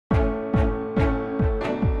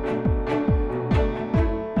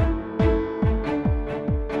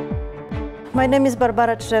My name is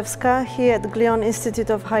Barbara Czyzewska. Here at Glion Institute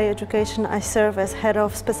of Higher Education, I serve as Head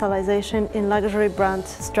of Specialization in Luxury Brand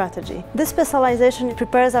Strategy. This specialization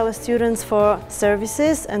prepares our students for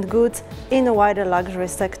services and goods in a wider luxury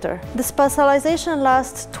sector. The specialization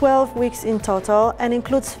lasts 12 weeks in total and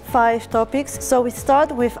includes 5 topics. So we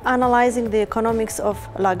start with analyzing the economics of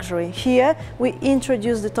luxury. Here we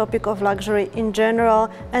introduce the topic of luxury in general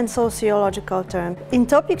and sociological terms. In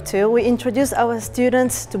topic 2, we introduce our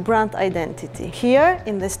students to brand identity. Here,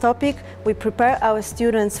 in this topic, we prepare our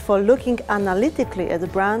students for looking analytically at the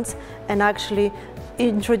brands and actually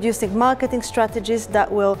introducing marketing strategies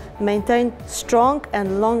that will maintain strong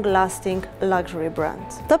and long-lasting luxury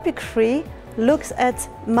brands. Topic 3 looks at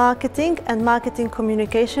marketing and marketing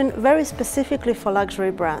communication very specifically for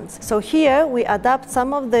luxury brands. So here we adapt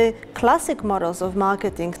some of the classic models of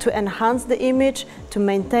marketing to enhance the image, to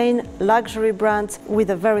maintain luxury brands with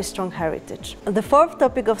a very strong heritage. The 4th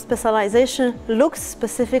topic of specialization looks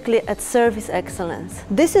specifically at service excellence.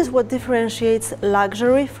 This is what differentiates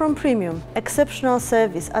luxury from premium: exceptional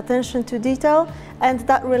service, attention to detail, and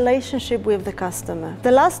that relationship with the customer.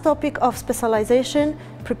 The last topic of specialization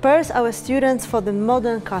prepares our students for the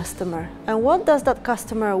modern customer. And what does that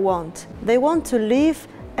customer want? They want to live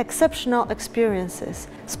exceptional experiences.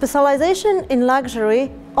 Specialization in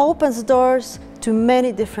luxury opens doors to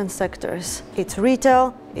many different sectors. It's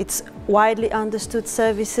retail, it's widely understood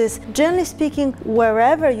services. Generally speaking,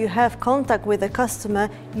 wherever you have contact with a customer,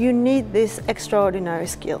 you need these extraordinary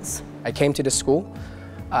skills. I came to the school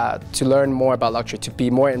to learn more about luxury, to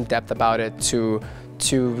be more in depth about it, to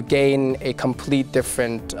gain a complete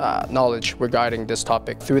different knowledge regarding this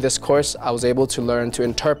topic. Through this course, I was able to learn to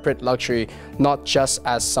interpret luxury not just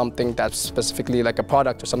as something that's specifically like a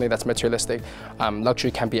product or something that's materialistic.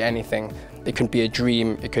 Luxury can be anything. It could be a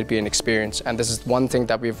dream, it could be an experience. And this is one thing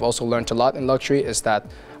that we've also learned a lot in luxury, is that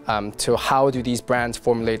to how do these brands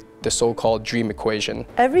formulate the so-called dream equation.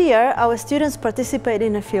 Every year, our students participate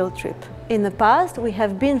in a field trip. In the past, we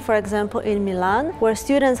have been, for example, in Milan, where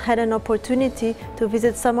students had an opportunity to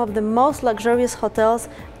visit some of the most luxurious hotels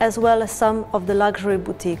as well as some of the luxury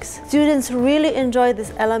boutiques. Students really enjoy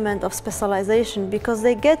this element of specialization because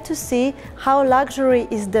they get to see how luxury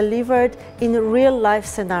is delivered in real-life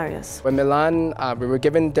scenarios. In Milan, we were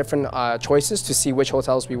given different choices to see which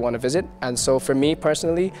hotels we want to visit. And so for me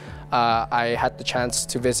personally, I had the chance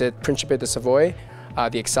to visit Principe di Savoy,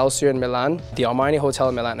 the Excelsior in Milan, the Armani Hotel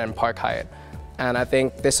in Milan, and Park Hyatt. And I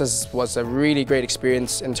think this was a really great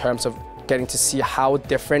experience in terms of getting to see how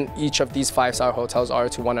different each of these 5-star hotels are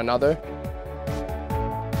to one another.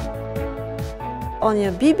 On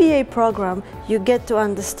your BBA program, you get to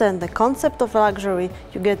understand the concept of luxury,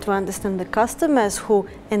 you get to understand the customers who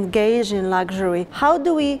engage in luxury. How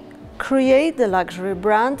do we create the luxury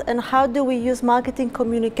brand, and how do we use marketing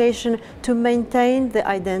communication to maintain the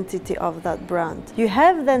identity of that brand? You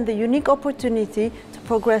have then the unique opportunity to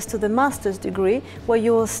progress to the master's degree, where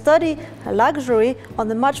you will study luxury on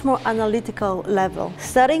a much more analytical level.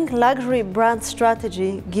 Studying luxury brand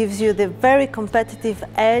strategy gives you the very competitive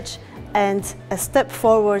edge and a step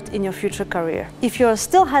forward in your future career. If you're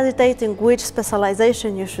still hesitating which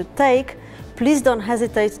specialization you should take, please don't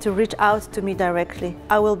hesitate to reach out to me directly.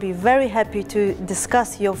 I will be very happy to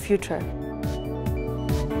discuss your future.